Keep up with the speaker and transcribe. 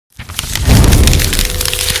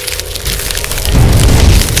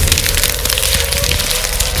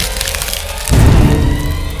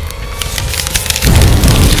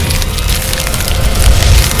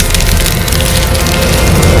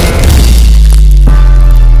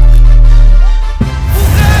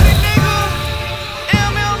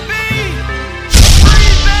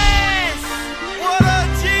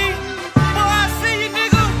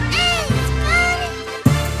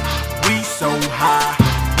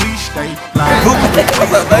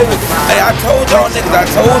What's up, baby? Hey, I told y'all niggas.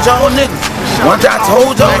 One time I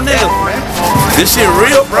told y'all niggas. This shit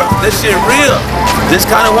real, bro. This shit real. This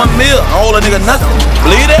kind of 1 mil. I owe a nigga nothing.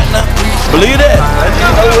 Believe that now. Believe that. Let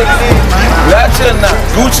you know what it is. Gotcha now.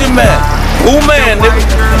 Gucci man. Who man, nigga?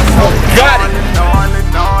 Got it.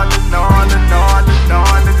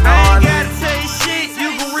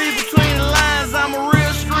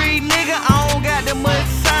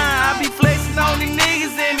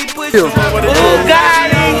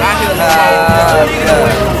 Booghatti.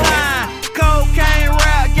 Cocaine,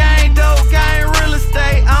 rap, gang, dope, gang, real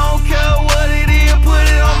estate. I don't care what it is, put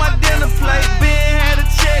it on my dinner plate. Been had a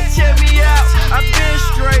check me out. I been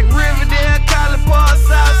straight. Riverdale, College Park,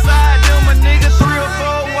 Southside. Them my niggas, 3 or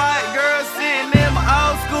 4 white girls sitting in my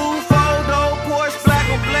old school 4-door Porsche, black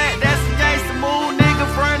on black. That's a gangsta move, nigga.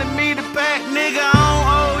 Front of me the pack, nigga. I don't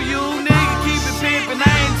owe you, nigga. Keep it pimpin'. I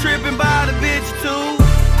ain't trippin' by the bitch too.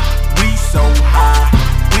 So high,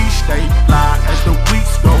 we stay fly as the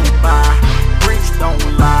weeks go by. Bricks don't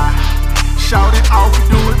lie. Shout it, all we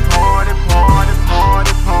do is party, party,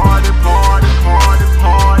 party, party, party, party,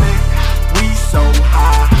 party. We so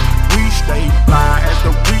high, we stay fly as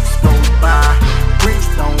the weeks go by. Bricks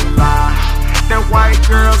don't lie. That white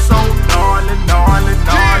girl so gnarly, gnarly,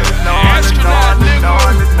 gnarly, gnarly, gnarly,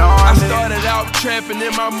 gnarly, gnarly. I started out trapping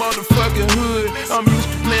in my motherfucking hood. I'm used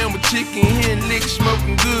to playing with chicken, hitting licks,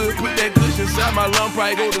 smoking good. Put that kush inside my lung,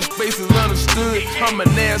 probably go to spaces understood. I'm a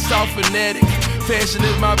Nassau fanatic. Fashion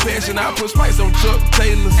is my passion. I put spice on Chuck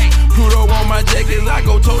Taylors. Pluto on my jacket, I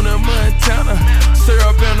go Tony Montana.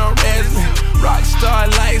 Syrup and I'm razzing. Rockstar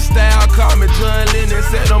lifestyle, call me John Lennon.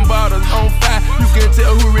 Set them bottles on fire, you can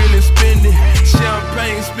tell who really spending.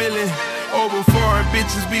 Champagne spilling. Over foreign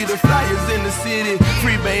bitches be the flyers in the city.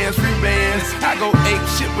 Free bands, free bands. I go ape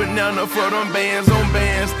shit banana for them bands on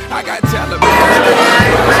bands. I got Taliban.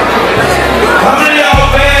 How many of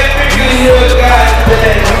y'all bad pictures here got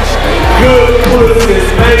that good pussy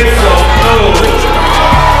made some noise?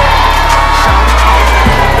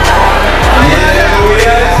 Yeah, we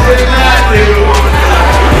got shit now, dude.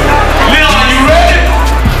 Lil, are you ready?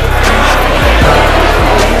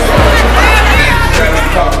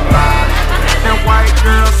 That white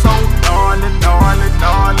girl so gnarly, gnarly,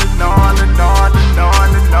 gnarly, gnarly, gnarly,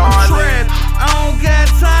 gnarly, gnarly. I don't got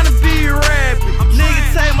time to be rapping. Nigga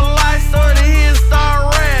take my life story to his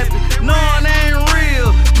start rapping. Knowing they ain't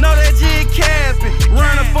real, know that shit capping.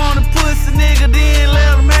 Run up on the pussy nigga, then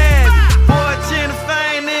let him have it. Boy, chin and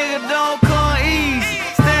fame nigga don't come easy.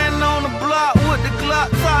 Standing on the block with the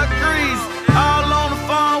Glock talk grease. All on the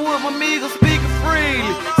phone with my amigo speaking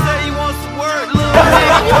freely. Say you want some work, little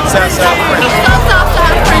nigga. Southside French.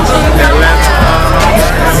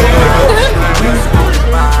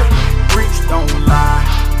 Bricks don't lie.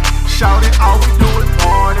 Shout it, all we do is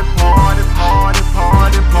party, party, party,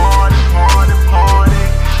 party, party, party, party.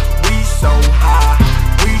 We so high,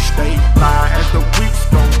 we stay fly as the weeks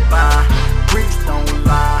go by. Bricks don't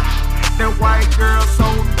lie. That white girl so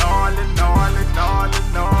gnarly, gnarly, gnarly,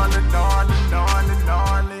 gnarly, gnarly, gnarly,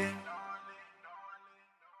 gnarly.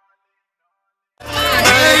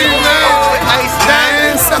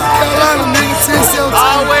 South Carolina, nigga, 10-17.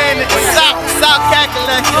 All the way in the South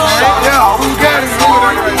Calculation, man. Yeah, Booghatti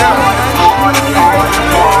right now.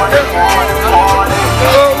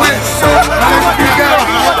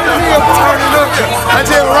 I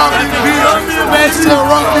just rock this beat, man, still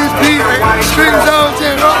rock this beat. Strings on,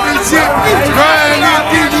 just rock this shit. Grind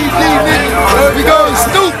this DDD, nigga. We go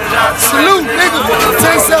Stoop, salute, nigga.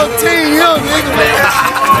 10-17 here, nigga.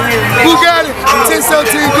 Booghatti,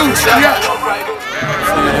 10-17 Gucci, yeah.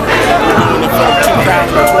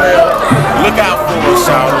 2012. Look out for us,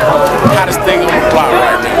 y'all. Hottest thing on the block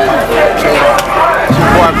right now. It's your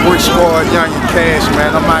boy Brick Squad, Young Cash,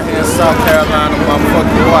 man. I'm out here in South Carolina,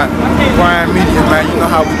 motherfucking what? Brian Media, man. You know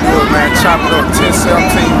how we do it, man. Chop it up, 10-17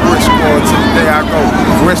 Brick Squad till the day I go.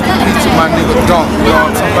 Rest in peace to my nigga Dunk. You know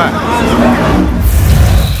what I'm talking about?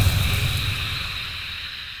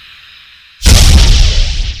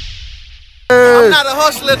 I'm not a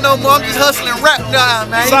hustler no more, I'm just hustling rap now,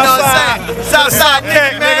 man. You know what I'm saying? Southside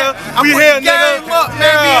nigga, man. I'm putting the game up,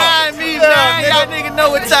 man, behind me, man. Y'all niggas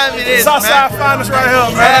know what time it is, Southside finest right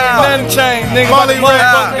here, man. Nothing changed, nigga.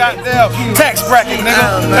 Goddamn tax bracket,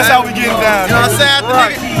 nigga. That's how we get it down. You know what I'm saying?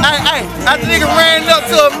 After nigga ran it up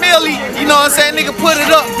to a milli, you know what I'm saying? Nigga put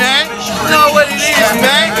it up, man. You know what it is,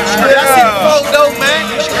 man. I see the folk though,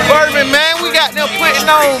 man. Bourbon, man. We got them putting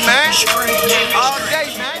on, man. All day.